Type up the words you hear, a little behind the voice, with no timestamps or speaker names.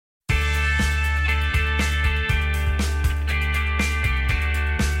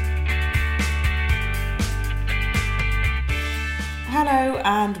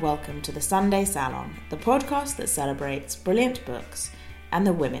and welcome to the Sunday Salon, the podcast that celebrates brilliant books and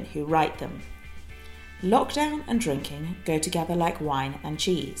the women who write them. Lockdown and drinking go together like wine and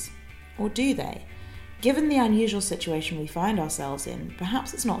cheese. Or do they? Given the unusual situation we find ourselves in,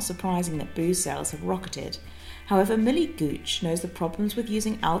 perhaps it's not surprising that booze sales have rocketed. However, Millie Gooch knows the problems with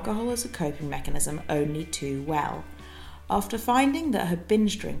using alcohol as a coping mechanism only too well. After finding that her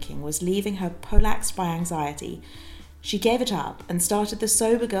binge drinking was leaving her polaxed by anxiety, she gave it up and started the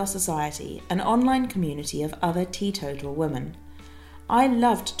Sober Girl Society, an online community of other teetotal women. I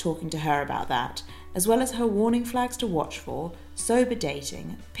loved talking to her about that, as well as her warning flags to watch for, sober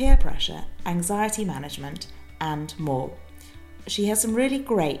dating, peer pressure, anxiety management, and more. She has some really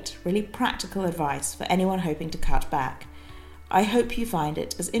great, really practical advice for anyone hoping to cut back. I hope you find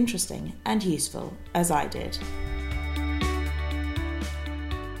it as interesting and useful as I did.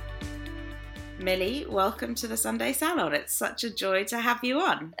 Millie, welcome to the Sunday Salon. It's such a joy to have you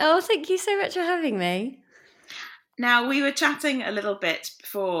on. Oh, thank you so much for having me. Now, we were chatting a little bit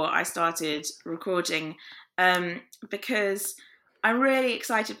before I started recording because I'm really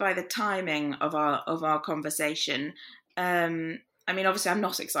excited by the timing of our conversation. Obviously, I'm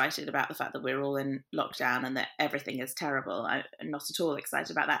not excited about the fact that we're all in lockdown and that everything is terrible. I'm not at all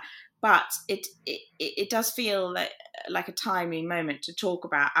excited about that. But it does feel like a timely moment to talk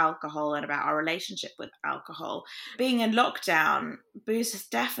about alcohol and about our relationship with alcohol. Being in lockdown, booze is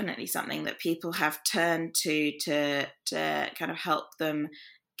definitely something that people have turned to kind of help them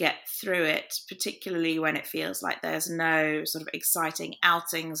get through it, particularly when it feels like there's no sort of exciting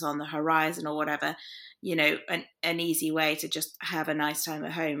outings on the horizon or whatever. You know, an easy way to just have a nice time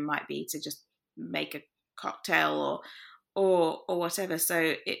at home might be to just make a cocktail or whatever.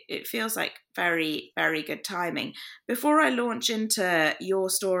 So it feels like very, very good timing. Before I launch into your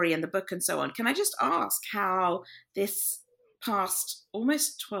story and the book and so on, can I just ask how this past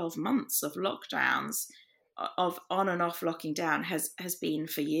almost 12 months of lockdowns, of on and off locking down, has been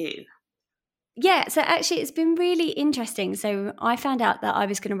for you? Yeah, so actually it's been really interesting. So I found out that I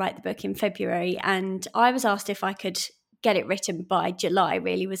was going to write the book in February, and I was asked if I could get it written by July,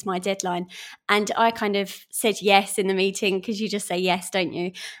 really was my deadline. And I kind of said yes in the meeting, because you just say yes, don't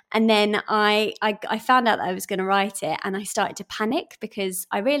you? And then I found out that I was going to write it, and I started to panic because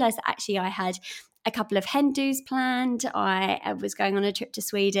I realised that actually I had a couple of hen do's planned. I was going on a trip to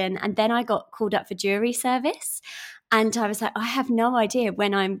Sweden, and then I got called up for jury service. And I was like, I have no idea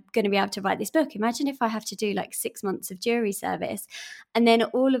when I'm going to be able to write this book. Imagine if I have to do like 6 months of jury service. And then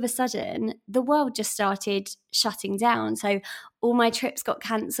all of a sudden, the world just started shutting down. So all my trips got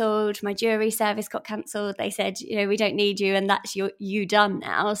cancelled. My jury service got cancelled. They said, we don't need you, and that's you done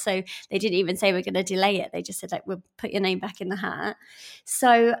now. So they didn't even say we're going to delay it. They just said, like, we'll put your name back in the hat.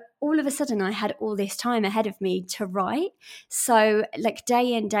 So all of a sudden, I had all this time ahead of me to write. So like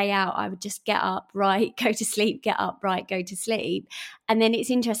day in, day out, I would just get up, write, go to sleep, get up, write, go to sleep. And then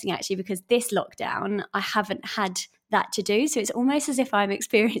it's interesting actually, because this lockdown, I haven't had that to do. So it's almost as if I'm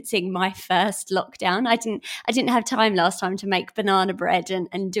experiencing my first lockdown. I didn't have time last time to make banana bread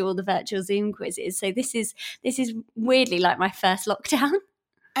and do all the virtual Zoom quizzes. So this is weirdly like my first lockdown.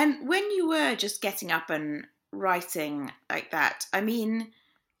 And when you were just getting up and writing like that, I mean,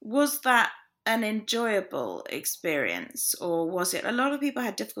 was that an enjoyable experience, or was it? A lot of people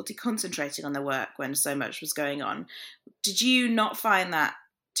had difficulty concentrating on their work when so much was going on. Did you not find that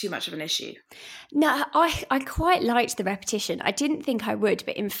too much of an issue? No, I quite liked the repetition. I didn't think I would,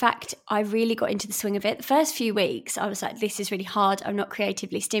 but in fact, I really got into the swing of it. The first few weeks, I was like, this is really hard. I'm not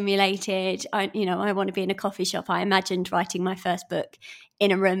creatively stimulated. I want to be in a coffee shop. I imagined writing my first book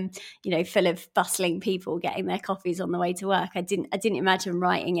in a room, full of bustling people getting their coffees on the way to work. I didn't imagine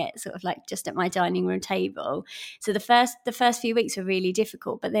writing it sort of like just at my dining room table. So the first few weeks were really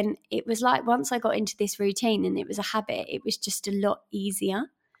difficult, but then it was like once I got into this routine and it was a habit, it was just a lot easier.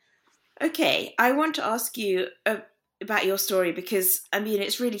 Okay, I want to ask you about your story because, I mean,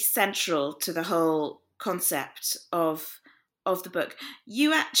 it's really central to the whole concept of the book.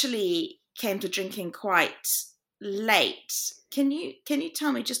 You actually came to drinking quite late. Can you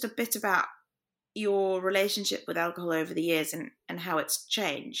tell me just a bit about your relationship with alcohol over the years and how it's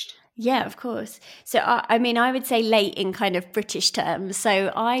changed? Yeah, of course. So, I would say late in kind of British terms.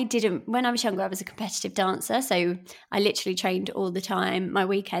 So when I was younger, I was a competitive dancer. So I literally trained all the time. My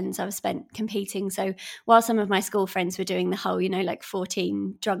weekends I was spent competing. So while some of my school friends were doing the whole, like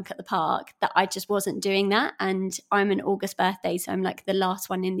 14 drunk at the park, that I just wasn't doing that. And I'm an August birthday. So I'm like the last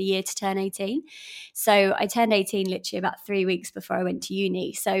one in the year to turn 18. So I turned 18 literally about 3 weeks before I went to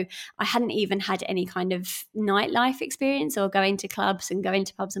uni. So I hadn't even had any kind of nightlife experience or going to clubs and going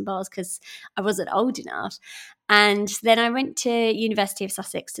to pubs and bars because I wasn't old enough. And then I went to University of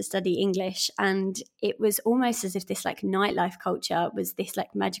Sussex to study English, and it was almost as if this like nightlife culture was this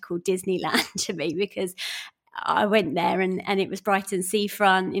like magical Disneyland to me, because I went there and it was Brighton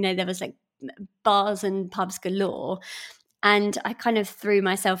seafront, there was like bars and pubs galore. And I kind of threw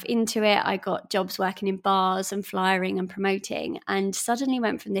myself into it. I got jobs working in bars and flyering and promoting, and suddenly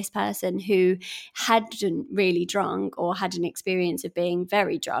went from this person who hadn't really drunk or had an experience of being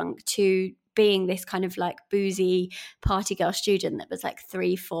very drunk to being this kind of like boozy party girl student that was like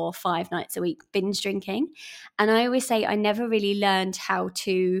 3, 4, 5 nights a week binge drinking. And I always say I never really learned how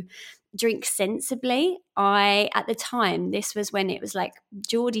to drink sensibly. At the time, this was when it was like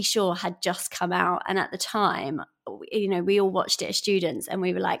Geordie Shore had just come out, and at the time, we all watched it as students, and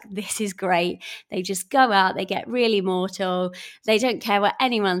we were like, this is great. They just go out, they get really mortal, they don't care what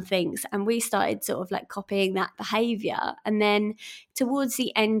anyone thinks. And we started sort of like copying that behavior. And then towards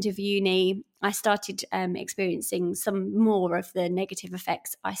the end of uni, I started experiencing some more of the negative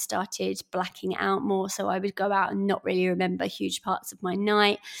effects. I started blacking out more, so I would go out and not really remember huge parts of my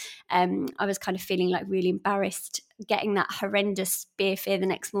night. I was kind of feeling like really embarrassed, getting that horrendous beer fear the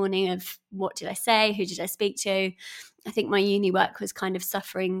next morning of what did I say, who did I speak to. I think my uni work was kind of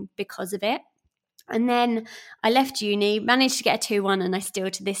suffering because of it. And then I left uni, managed to get a 2-1, and I still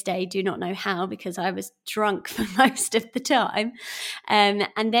to this day do not know how, because I was drunk for most of the time. And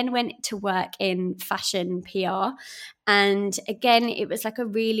then went to work in fashion PR. And again, it was like a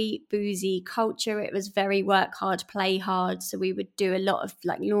really boozy culture. It was very work hard, play hard. So we would do a lot of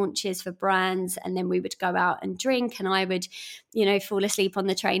like launches for brands, and then we would go out and drink, and I would, fall asleep on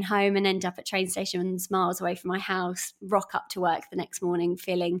the train home and end up at train stations miles away from my house, rock up to work the next morning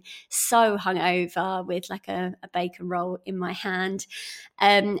feeling so hungover with like a bacon roll in my hand.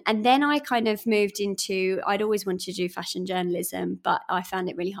 And then I kind of moved into, I'd always wanted to do fashion journalism, but I found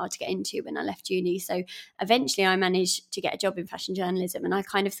it really hard to get into when I left uni. So eventually I managed to get a job in fashion journalism, and I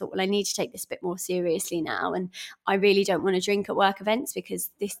kind of thought, well, I need to take this a bit more seriously now, and I really don't want to drink at work events, because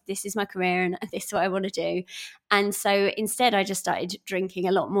this is my career and this is what I want to do. And so instead I just started drinking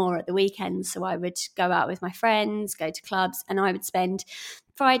a lot more at the weekends. So I would go out with my friends, go to clubs, and I would spend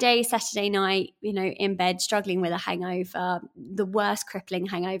Friday, Saturday night, in bed, struggling with a hangover, the worst crippling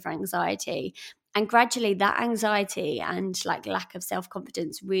hangover anxiety. And gradually that anxiety and like lack of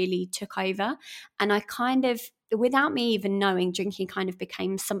self-confidence really took over. And I kind of, without me even knowing, drinking kind of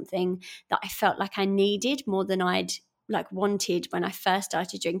became something that I felt like I needed more than I'd like wanted when I first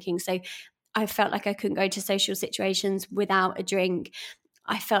started drinking. So I felt like I couldn't go to social situations without a drink.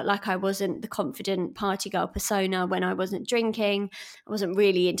 I felt like I wasn't the confident party girl persona when I wasn't drinking. I wasn't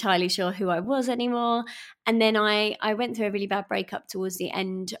really entirely sure who I was anymore. And then I went through a really bad breakup towards the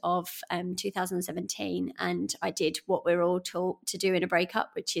end of 2017, and I did what we're all taught to do in a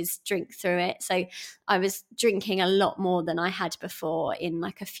breakup, which is drink through it. So I was drinking a lot more than I had before in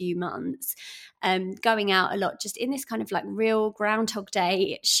like a few months. Going out a lot, just in this kind of like real Groundhog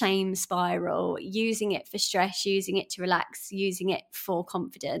Day shame spiral, using it for stress, using it to relax, using it for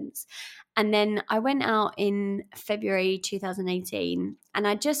confidence. And then I went out in February 2018, and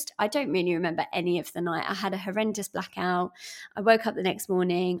I don't really remember any of the night. I had a horrendous blackout. I woke up the next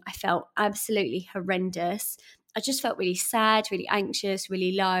morning. I felt absolutely horrendous. I just felt really sad, really anxious,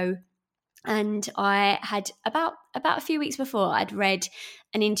 really low. And I had about a few weeks before, I'd read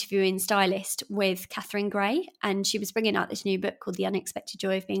an interview in Stylist with Catherine Gray, and she was bringing out this new book called The Unexpected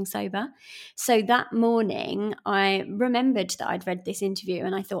Joy of Being Sober. So that morning I remembered that I'd read this interview,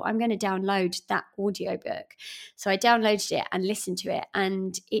 and I thought, I'm going to download that audiobook. So I downloaded it and listened to it,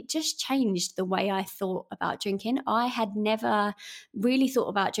 and it just changed the way I thought about drinking. I had never really thought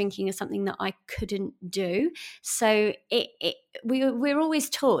about drinking as something that I couldn't do. So we're always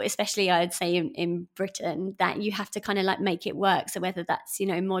taught, especially I'd say in Britain, that you have to kind of like make it work. So whether that's,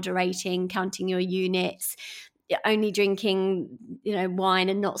 moderating, counting your units, only drinking, wine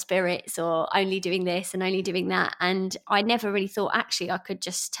and not spirits, or only doing this and only doing that. And I never really thought actually I could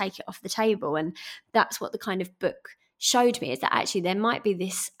just take it off the table. And that's what the kind of book showed me, is that actually there might be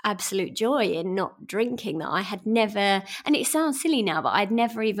this absolute joy in not drinking that I had never, and it sounds silly now, but I'd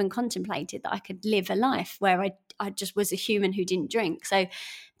never even contemplated that I could live a life where I just was a human who didn't drink. So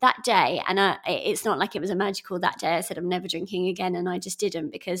that day, and it's not like it was a magical that day I said I'm never drinking again, and I just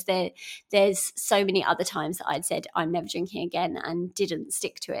didn't, because there's so many other times that I'd said I'm never drinking again and didn't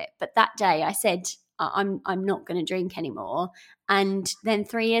stick to it. But that day I said I'm not going to drink anymore, and then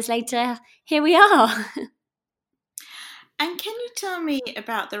 3 years later, here we are. And can you tell me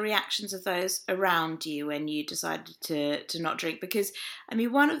about the reactions of those around you when you decided to not drink? Because, I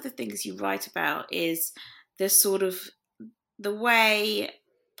mean, one of the things you write about is the sort of the way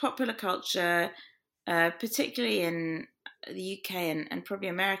popular culture, particularly in the UK and probably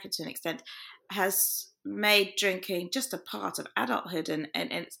America to an extent, has made drinking just a part of adulthood, and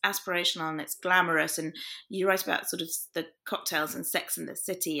it's aspirational and it's glamorous. And you write about sort of the cocktails and Sex in the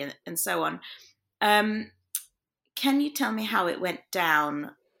City and so on. Can you tell me how it went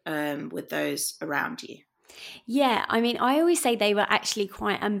down with those around you? Yeah, I mean, I always say they were actually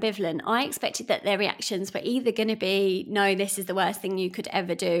quite ambivalent. I expected that their reactions were either going to be, no, this is the worst thing you could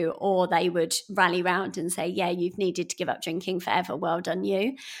ever do, or they would rally round and say, yeah, you've needed to give up drinking forever. Well done,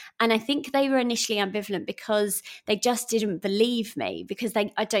 you. And I think they were initially ambivalent because they just didn't believe me, because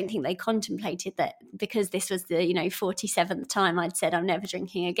I don't think they contemplated that, because this was the, 47th time I'd said I'm never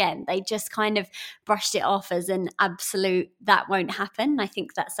drinking again. They just kind of brushed it off as an absolute, that won't happen. I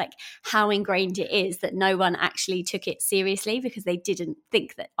think that's like how ingrained it is that no one actually took it seriously, because they didn't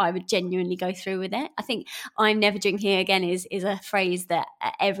think that I would genuinely go through with it. I think I'm never drinking again is a phrase that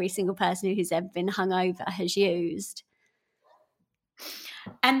every single person who's ever been hungover has used.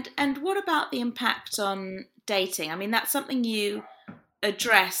 And what about the impact on dating? I mean, that's something you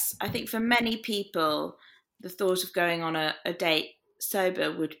address. I think for many people, the thought of going on a date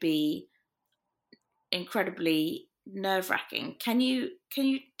sober would be incredibly nerve-wracking. Can you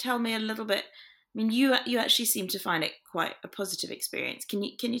tell me a little bit? I mean, you actually seem to find it quite a positive experience. Can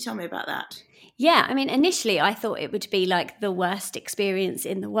you tell me about that? Yeah, I mean, initially I thought it would be like the worst experience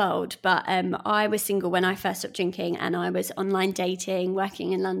in the world, but I was single when I first stopped drinking, and I was online dating,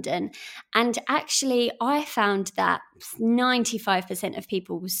 working in London, and actually I found that 95% of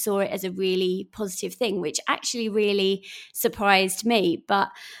people saw it as a really positive thing, which actually really surprised me. But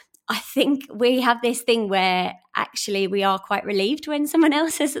I think we have this thing where actually we are quite relieved when someone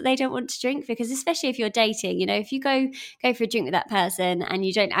else says that they don't want to drink, because especially if you're dating, if you go for a drink with that person and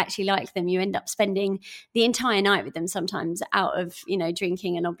you don't actually like them, you end up spending the entire night with them sometimes out of,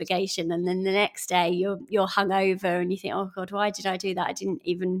 drinking an obligation. And then the next day you're hungover and you think, oh God, why did I do that? I didn't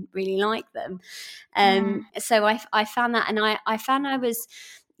even really like them. So I found that, and I found I was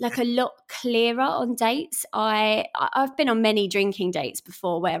like a lot clearer on dates. I've been on many drinking dates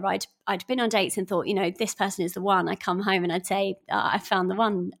before where I'd been on dates and thought, this person is the one. I come home and I'd say, I found the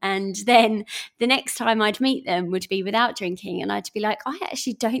one. And then the next time I'd meet them would be without drinking. And I'd be like, I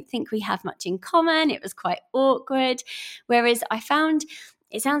actually don't think we have much in common. It was quite awkward. Whereas I found,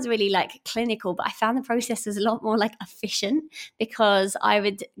 it sounds really like clinical, but I found the process was a lot more like efficient, because I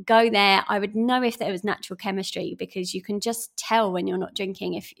would go there, I would know if there was natural chemistry, because you can just tell when you're not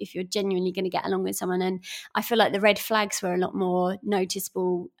drinking if you're genuinely going to get along with someone. And I feel like the red flags were a lot more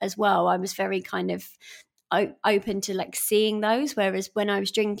noticeable as well. I was very kind of open to like seeing those, whereas when I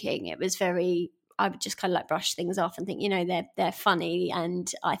was drinking, it was very, I would just kind of like brush things off and think, they're funny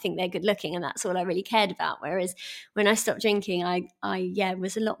and I think they're good looking, and that's all I really cared about. Whereas when I stopped drinking, I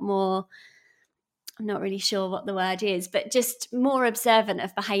was a lot more, I'm not really sure what the word is, but just more observant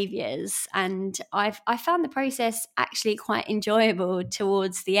of behaviours. And I found the process actually quite enjoyable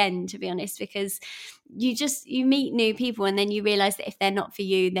towards the end, to be honest, because you meet new people and then you realise that if they're not for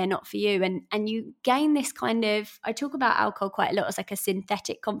you, they're not for you. And you gain this kind of, I talk about alcohol quite a lot as like a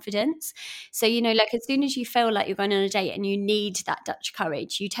synthetic confidence. So, like as soon as you feel like you're going on a date and you need that Dutch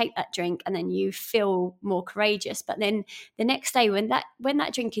courage, you take that drink and then you feel more courageous. But then the next day when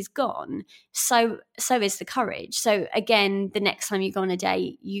that drink is gone, so is the courage. So again, the next time you go on a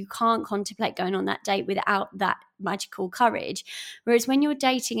date, you can't contemplate going on that date without that magical courage. Whereas when you're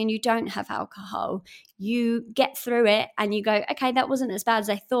dating and you don't have alcohol, you get through it and you go, okay, that wasn't as bad as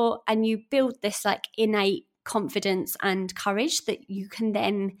I thought. And you build this like innate confidence and courage that you can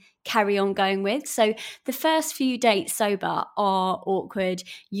then carry on going with. So the first few dates sober are awkward.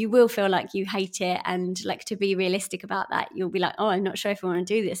 You will feel like you hate it, and like, to be realistic about that, you'll be like, oh, I'm not sure if I want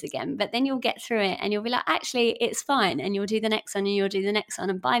to do this again. But then you'll get through it and you'll be like, actually it's fine, and you'll do the next one and you'll do the next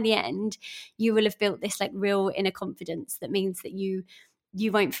one, and by the end you will have built this like real inner confidence that means that you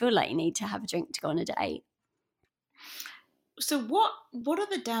won't feel like you need to have a drink to go on a date. So what are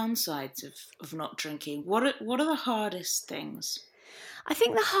the downsides of not drinking? What are the hardest things? I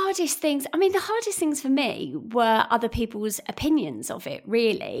think the hardest things for me were other people's opinions of it,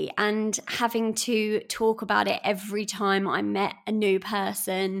 really, and having to talk about it every time I met a new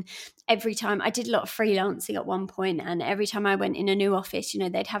person. Every time I did a lot of freelancing at one point, and every time I went in a new office,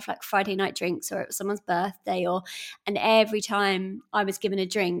 they'd have like Friday night drinks, or it was someone's birthday, and every time I was given a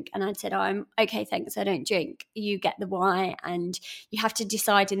drink and I'd said, oh, I'm okay, thanks, I don't drink, you get the why. And you have to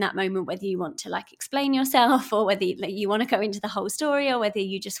decide in that moment whether you want to like explain yourself or whether you want to go into the whole story or whether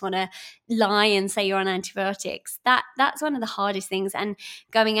you just want to lie and say you're on antibiotics. That's one of the hardest things. And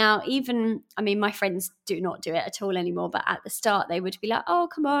going out, even, I mean, my friends do not do it at all anymore, but at the start they would be like, oh,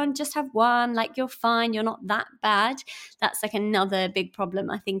 come on, just have one, like you're fine, you're not that bad. That's like another big problem,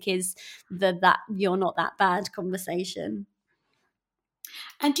 I think, is that you're not that bad conversation.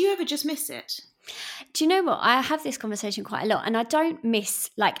 And do you ever just miss it? Do you know what? I have this conversation quite a lot, and I don't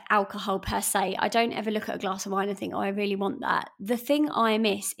miss like alcohol per se. I don't ever look at a glass of wine and think, oh, I really want that. The thing I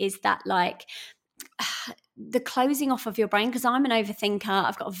miss is that like the closing off of your brain, because I'm an overthinker.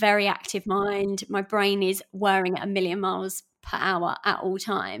 I've got a very active mind. My brain is whirring at 1,000,000 miles per hour at all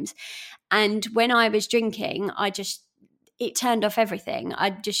times. And when I was drinking, it turned off everything. I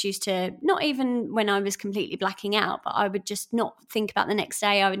just used to, not even when I was completely blacking out, but I would just not think about the next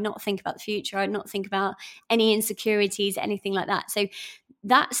day. I would not think about the future. I would not think about any insecurities, anything like that. So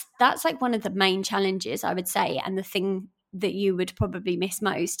that's like one of the main challenges, I would say. And the thing that you would probably miss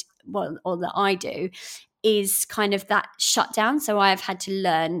most, well, or that I do, is kind of that shutdown. So I've had to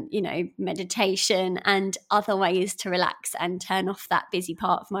learn, meditation and other ways to relax and turn off that busy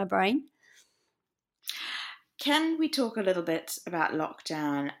part of my brain. Can we talk a little bit about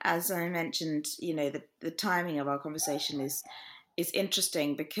lockdown? As I mentioned, the timing of our conversation is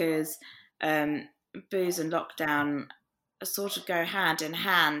interesting because booze and lockdown sort of go hand in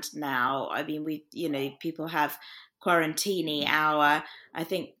hand now. I mean, people have quarantini hour. I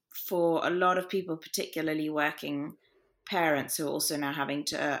think for a lot of people, particularly working parents who are also now having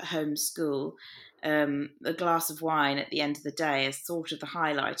to homeschool, a glass of wine at the end of the day is sort of the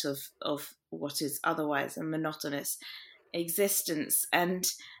highlight of what is otherwise a monotonous existence. And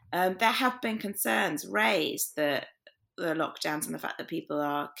there have been concerns raised that the lockdowns and the fact that people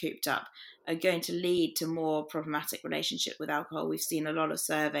are cooped up are going to lead to more problematic relationship with alcohol. We've seen a lot of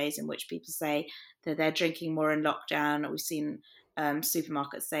surveys in which people say that they're drinking more in lockdown. We've seen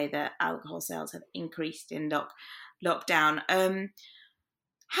supermarkets say that alcohol sales have increased in lockdown.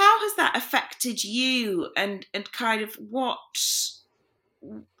 How has that affected you, and kind of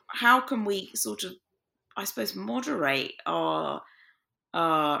how can we sort of, I suppose, moderate our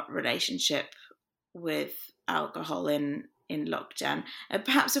relationship with alcohol in lockdown?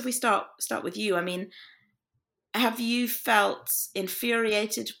 Perhaps if we start with you, I mean, have you felt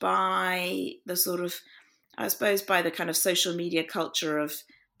infuriated by the sort of, I suppose, by the kind of social media culture of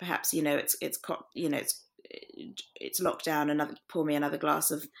perhaps, it's lockdown, pour me another glass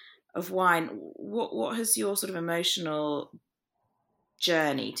of wine? What has your sort of emotional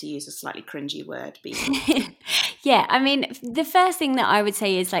journey, to use a slightly cringy word, been? Yeah, I mean, the first thing that I would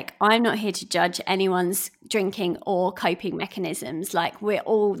say is like, I'm not here to judge anyone's drinking or coping mechanisms. Like,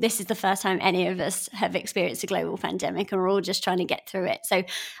 this is the first time any of us have experienced a global pandemic, and we're all just trying to get through it. So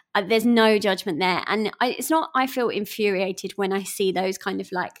there's no judgment there. And it's not, I feel infuriated when I see those kind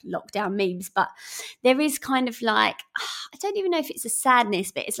of like lockdown memes, but there is kind of like, I don't even know if it's a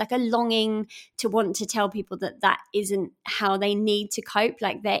sadness, but it's like a longing to want to tell people that isn't how they need to cope.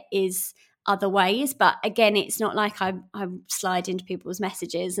 Like, there is other ways. But again, it's not like I slide into people's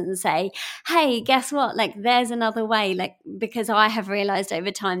messages and say, hey, guess what? Like, there's another way. Like, because I have realized over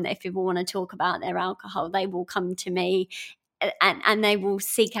time that if people want to talk about their alcohol, they will come to me and they will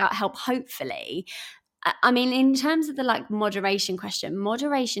seek out help, hopefully. I mean, in terms of the like moderation question,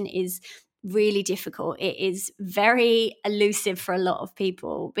 moderation is really difficult. It is very elusive for a lot of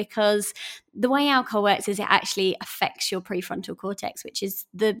people, because the way alcohol works is it actually affects your prefrontal cortex, which is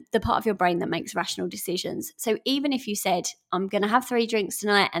the part of your brain that makes rational decisions. So even if you said, I'm going to have 3 drinks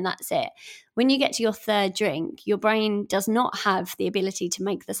tonight and that's it, when you get to your 3rd drink, your brain does not have the ability to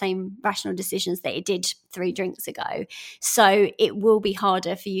make the same rational decisions that it did 3 drinks ago. So it will be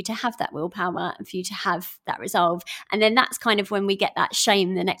harder for you to have that willpower and for you to have that resolve. And then that's kind of when we get that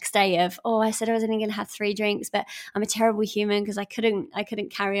shame the next day of, oh, I said I was only going to have 3 drinks, but I'm a terrible human because I couldn't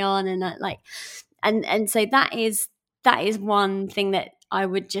carry on. And so that is one thing that I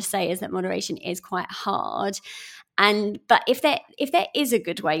would just say, is that moderation is quite hard. But if there is a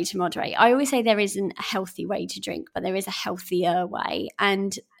good way to moderate, I always say there isn't a healthy way to drink, but there is a healthier way.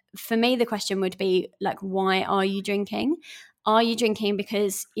 And for me, the question would be like, why are you drinking? Are you drinking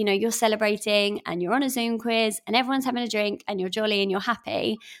because, you're celebrating and you're on a Zoom quiz and everyone's having a drink and you're jolly and you're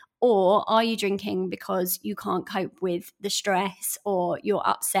happy? Or are you drinking because you can't cope with the stress, or you're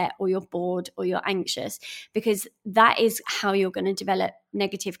upset, or you're bored, or you're anxious? Because that is how you're going to develop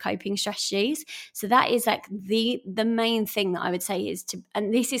negative coping strategies. So that is like the main thing that I would say is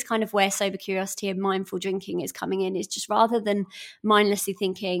and this is kind of where sober curiosity and mindful drinking is coming in, is just rather than mindlessly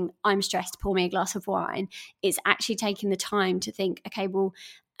thinking, I'm stressed, pour me a glass of wine, it's actually taking the time to think, okay, well,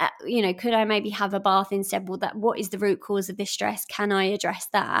 could I maybe have a bath instead? Well, what is the root cause of this stress? Can I address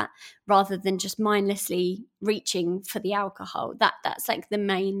that rather than just mindlessly reaching for the alcohol? That's like the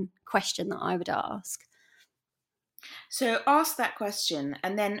main question that I would ask. So ask that question,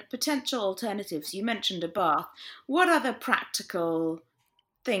 and then potential alternatives. You mentioned a bath. What other practical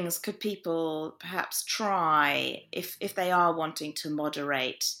things could people perhaps try if they are wanting to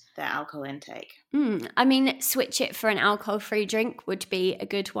moderate their alcohol intake? I mean, switch it for an alcohol-free drink would be a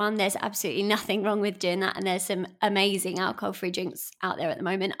good one. There's absolutely nothing wrong with doing that, and there's some amazing alcohol-free drinks out there at the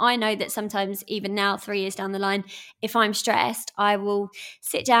moment. I know that sometimes, even now, 3 years down the line, if I'm stressed, I will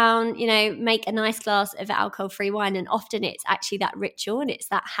sit down, make a nice glass of alcohol-free wine, and often it's actually that ritual and it's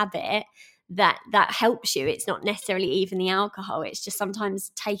that habit that helps you. It's not necessarily even the alcohol. It's just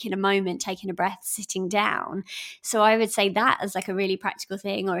sometimes taking a moment, taking a breath, sitting down. So I would say that as like a really practical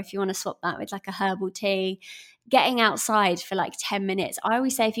thing. Or if you want to swap that with like a herbal tea, getting outside for like 10 minutes. I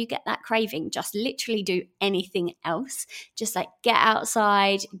always say if you get that craving, just literally do anything else. Just like get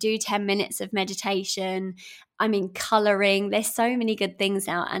outside, do 10 minutes of meditation. I mean, coloring. There's so many good things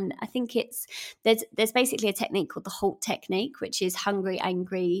now. And I think there's basically a technique called the HALT technique, which is hungry,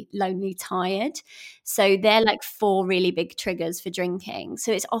 angry, lonely, tired. So they're like 4 really big triggers for drinking.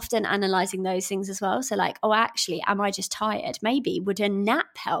 So it's often analyzing those things as well. So like, oh, actually, am I just tired? Maybe would a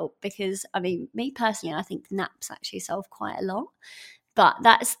nap help? Because I mean, me personally, I think naps actually solve quite a lot. But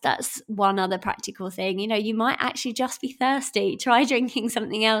that's one other practical thing. You might actually just be thirsty. Try drinking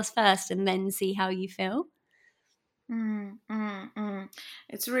something else first and then see how you feel.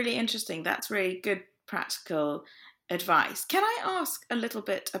 It's really interesting. That's really good practical advice. Can I ask a little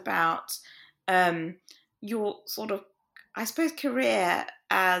bit about your sort of, I suppose, career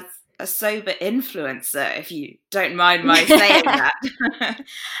as a sober influencer, if you don't mind my saying that?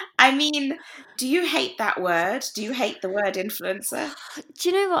 I mean, do you hate that word? Do you hate the word influencer? Do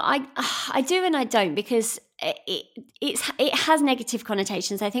you know what? I do and I don't, because it has negative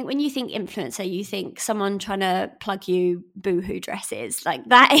connotations. I think when you think influencer, you think someone trying to plug you boohoo dresses. Like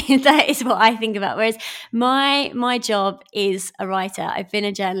that is what I think about. Whereas my job is a writer. I've been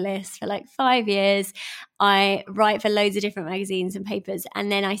a journalist for like 5 years. I write for loads of different magazines and papers,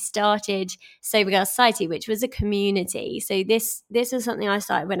 and then I started Sober Girl Society, which was a community. So this was something I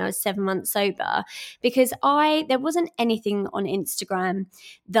started when I was 7 months sober, because there wasn't anything on Instagram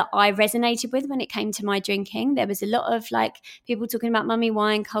that I resonated with when it came to my drinking. There was a lot of like people talking about mummy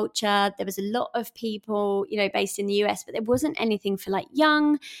wine culture. There was a lot of people, based in the US, but there wasn't anything for like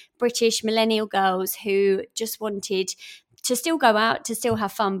young British millennial girls who just wanted to still go out, to still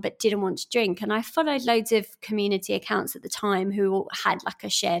have fun, but didn't want to drink. And I followed loads of community accounts at the time who had like a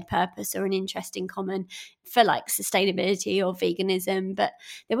shared purpose or an interest in common for like sustainability or veganism, but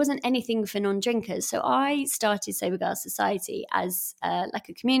there wasn't anything for non-drinkers. So I started Sober Girl Society as like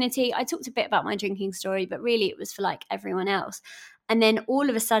a community. I talked a bit about my drinking story, but really it was for like everyone else. And then all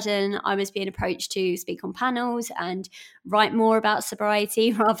of a sudden, I was being approached to speak on panels and write more about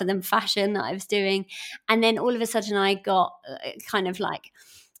sobriety rather than fashion that I was doing. And then all of a sudden, I got kind of like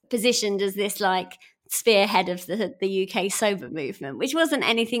positioned as this like spearhead of the UK sober movement, which wasn't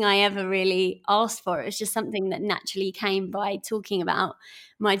anything I ever really asked for. It was just something that naturally came by talking about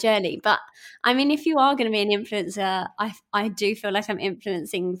my journey. But I mean, if you are going to be an influencer, I do feel like I'm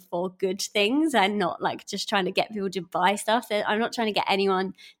influencing for good things and not like just trying to get people to buy stuff. I'm not trying to get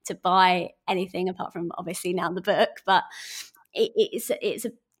anyone to buy anything apart from obviously now the book, but it's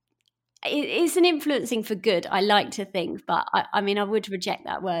an influencing for good, I like to think. But I mean, I would reject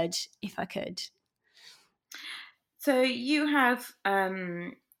that word if I could. So you have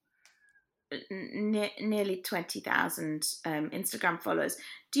nearly 20,000 Instagram followers.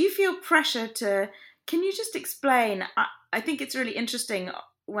 Do you feel pressure can you just explain? I think it's really interesting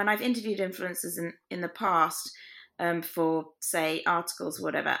when I've interviewed influencers in the past for, say, articles or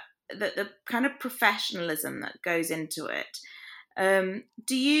whatever, the kind of professionalism that goes into it.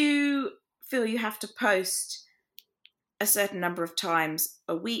 Do you feel you have to post a certain number of times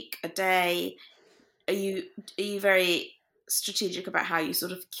a week, a day? Are you very strategic about how you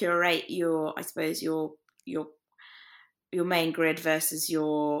sort of curate your, I suppose, your main grid versus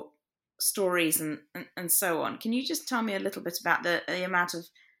your stories and so on? Can you just tell me a little bit about the amount of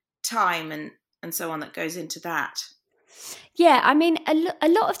time and so on that goes into that? Yeah, I mean, a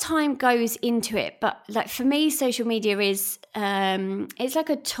lot of time goes into it, but like for me, social media is it's like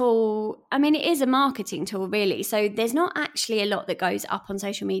a tool. I mean, it is a marketing tool, really. So there's not actually a lot that goes up on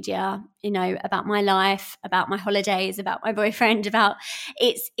social media, about my life, about my holidays, about my boyfriend,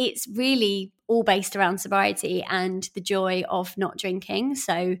 it's really all based around sobriety and the joy of not drinking.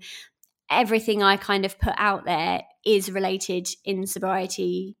 So everything I kind of put out there is related in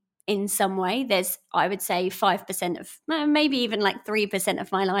sobriety in some way. There's, I would say, 5% of, maybe even like 3%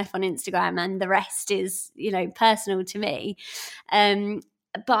 of my life on Instagram, and the rest is, personal to me.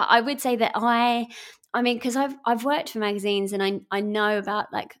 But I would say that I mean, because I've worked for magazines, and I know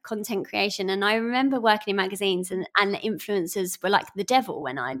about like content creation, and I remember working in magazines, and the influencers were like the devil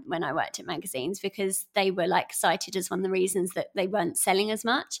when I worked at magazines, because they were like cited as one of the reasons that they weren't selling as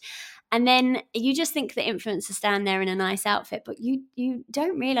much. And then you just think the influencers stand there in a nice outfit, but you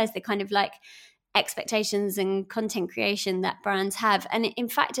don't realize the kind of like expectations and content creation that brands have. And in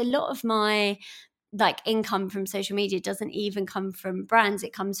fact, a lot of my like income from social media doesn't even come from brands.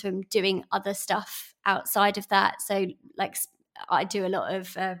 It comes from doing other stuff outside of that. So like I do a lot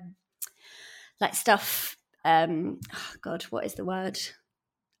of like stuff, oh God, what is the word?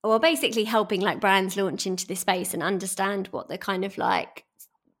 Well, basically helping like brands launch into this space and understand what the kind of like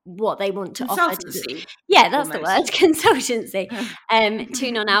what they want to offer to, yeah, that's almost the word, consultancy,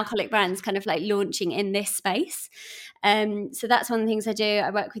 to non-alcoholic brands kind of like launching in this space. So that's one of the things I do. I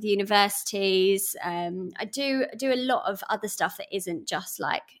work with universities. I do a lot of other stuff that isn't just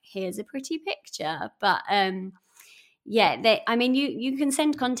like, here's a pretty picture, but yeah, I mean, you can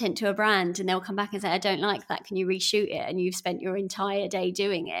send content to a brand and they'll come back and say, I don't like that. Can you reshoot it? And you've spent your entire day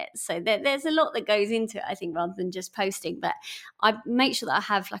doing it. So there's a lot that goes into it, I think, rather than just posting. But I make sure that I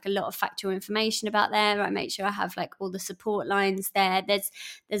have like a lot of factual information about there. I make sure I have like all the support lines there.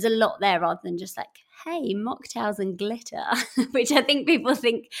 There's a lot there rather than just like, hey, mocktails and glitter, which I think people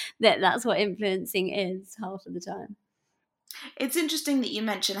think that that's what influencing is half of the time. It's interesting that you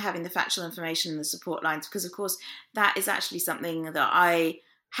mentioned having the factual information and the support lines, because of course that is actually something that I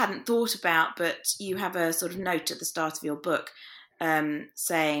hadn't thought about, but you have a sort of note at the start of your book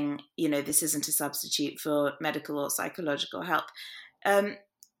saying, this isn't a substitute for medical or psychological help. Can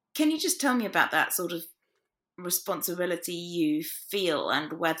you just tell me about that sort of responsibility you feel,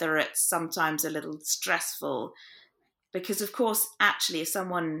 and whether it's sometimes a little stressful? Because of course, actually, if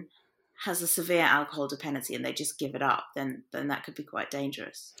someone has a severe alcohol dependency and they just give it up, then that could be quite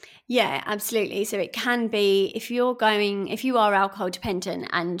dangerous. Yeah, absolutely. So it can be, if you are alcohol dependent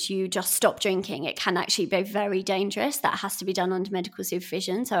and you just stop drinking, it can actually be very dangerous. That has to be done under medical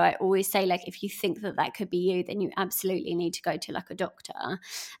supervision. So I always say, like, if you think that could be you, then you absolutely need to go to like a doctor.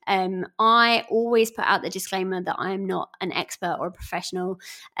 I always put out the disclaimer that I am not an expert or a professional.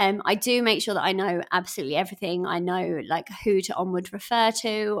 I do make sure that I know absolutely everything. I know like who to onward refer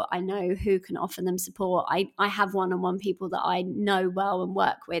to. I know who can offer them support. I have one-on-one people that I know well and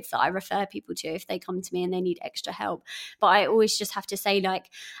work with that I refer people to if they come to me and they need extra help. But I always just have to say, like,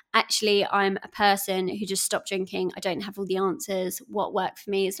 actually, I'm a person who just stopped drinking. I don't have all the answers. What worked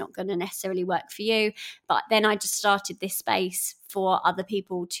for me is not going to necessarily work for you. But then I just started this space for other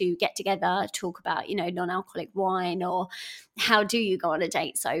people to get together, talk about, non-alcoholic wine, or how do you go on a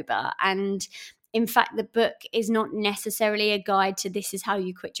date sober. And in fact, the book is not necessarily a guide to this is how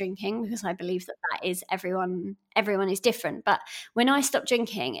you quit drinking, because I believe that is everyone is different. But when I stopped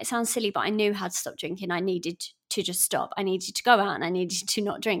drinking, it sounds silly, but I knew how to stop drinking. I needed to just stop. I needed to go out and I needed to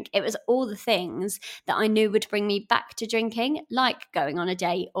not drink. It was all the things that I knew would bring me back to drinking, like going on a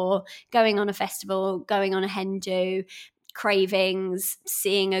date or going on a festival, going on a hen do, cravings,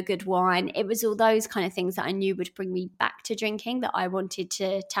 seeing a good wine. It was all those kind of things that I knew would bring me back to drinking that I wanted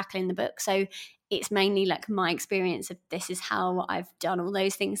to tackle in the book. So it's mainly like my experience of this is how I've done all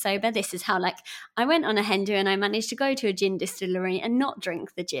those things sober. This is how, like, I went on a hen do and I managed to go to a gin distillery and not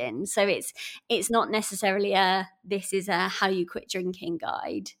drink the gin. So it's not necessarily this is a how you quit drinking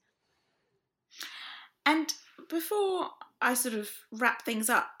guide. And before I sort of wrap things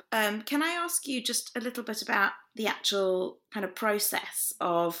up, can I ask you just a little bit about the actual kind of process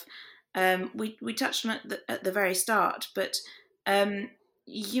of, we touched on it at the very start, but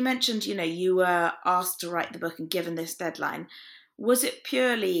you mentioned, you were asked to write the book and given this deadline. Was it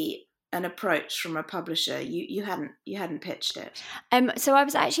purely an approach from a publisher? You hadn't pitched it. So I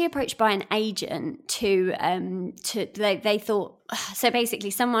was actually approached by an agent they thought, so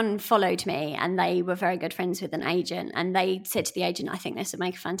basically someone followed me and they were very good friends with an agent, and they said to the agent, I think this would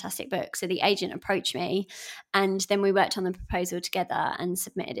make a fantastic book. So the agent approached me, and then we worked on the proposal together and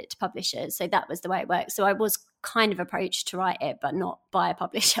submitted it to publishers. So that was the way it worked. So I was kind of approached to write it, but not by a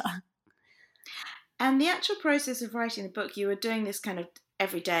publisher. And the actual process of writing the book, you were doing this kind of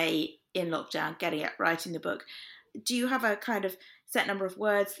every day in lockdown, writing the book. Do you have a kind of set number of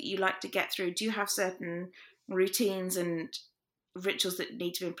words that you like to get through? Do you have certain routines and rituals that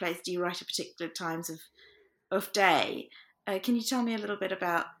need to be in place? Do you write at particular times of day? Can you tell me a little bit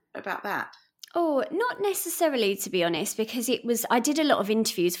about that? Oh, not necessarily, to be honest, because I did a lot of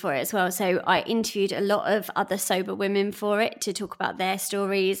interviews for it as well. So I interviewed a lot of other sober women for it to talk about their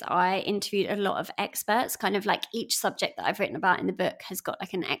stories. I interviewed a lot of experts, kind of like each subject that I've written about in the book has got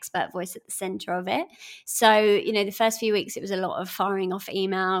like an expert voice at the center of it. So, the first few weeks, it was a lot of firing off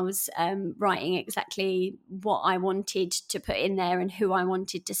emails, writing exactly what I wanted to put in there and who I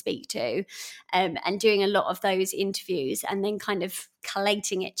wanted to speak to, and doing a lot of those interviews and then kind of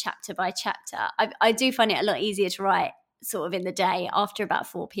collating it chapter by chapter. I do find it a lot easier to write sort of in the day. After about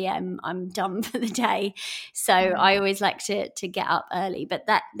 4 p.m. I'm done for the day. So I always like to get up early, but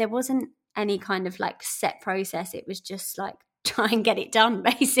that there wasn't any kind of like set process. It was just like try and get it done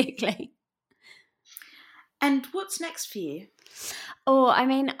basically. And what's next for you? Oh, I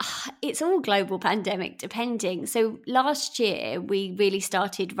mean, it's all global pandemic depending. So last year, we really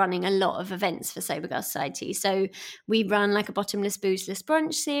started running a lot of events for Sober Girl Society. So we run like a bottomless, boozeless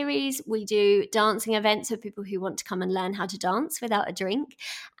brunch series. We do dancing events for people who want to come and learn how to dance without a drink.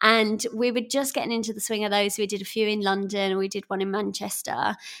 And we were just getting into the swing of those. We did a few in London. We did one in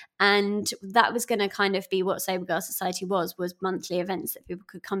Manchester. And that was going to kind of be what Sober Girl Society was monthly events that people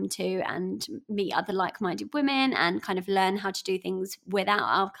could come to and meet other like-minded women and kind of learn how to do things without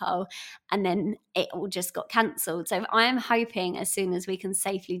alcohol. And then it all just got cancelled. So I am hoping as soon as we can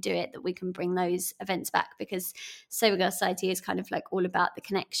safely do it that we can bring those events back, because Sober Girl Society is kind of like all about the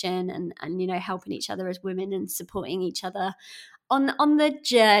connection and helping each other as women and supporting each other on the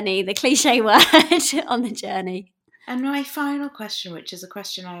journey, the cliche word, on the journey. And my final question, which is a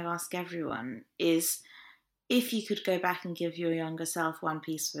question I ask everyone, is if you could go back and give your younger self one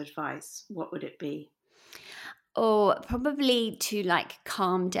piece of advice, what would it be? Or probably to like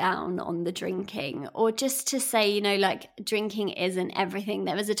calm down on the drinking, or just to say, like drinking isn't everything.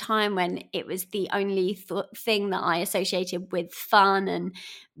 There was a time when it was the only thing that I associated with fun and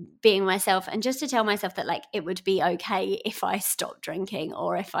being myself, and just to tell myself that like it would be okay if I stopped drinking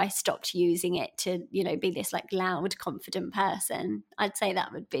or if I stopped using it to, be this like loud, confident person. I'd say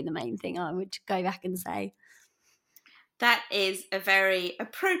that would be the main thing I would go back and say. That is a very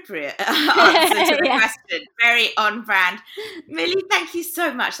appropriate answer to the question. Very on brand. Millie, thank you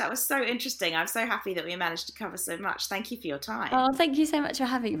so much. That was so interesting. I'm so happy that we managed to cover so much. Thank you for your time. Oh, thank you so much for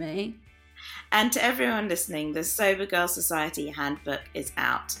having me. And to everyone listening, the Sober Girl Society handbook is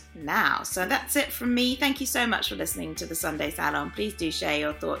out now. So that's it from me. Thank you so much for listening to the Sunday Salon. Please do share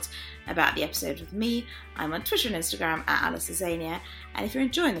your thoughts about the episode with me. I'm on Twitter and Instagram at Alice Azania. And if you're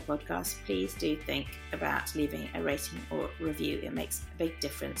enjoying the podcast, please do think about leaving a rating or review. It makes a big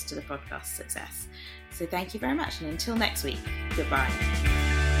difference to the podcast's success. So thank you very much. And until next week, goodbye.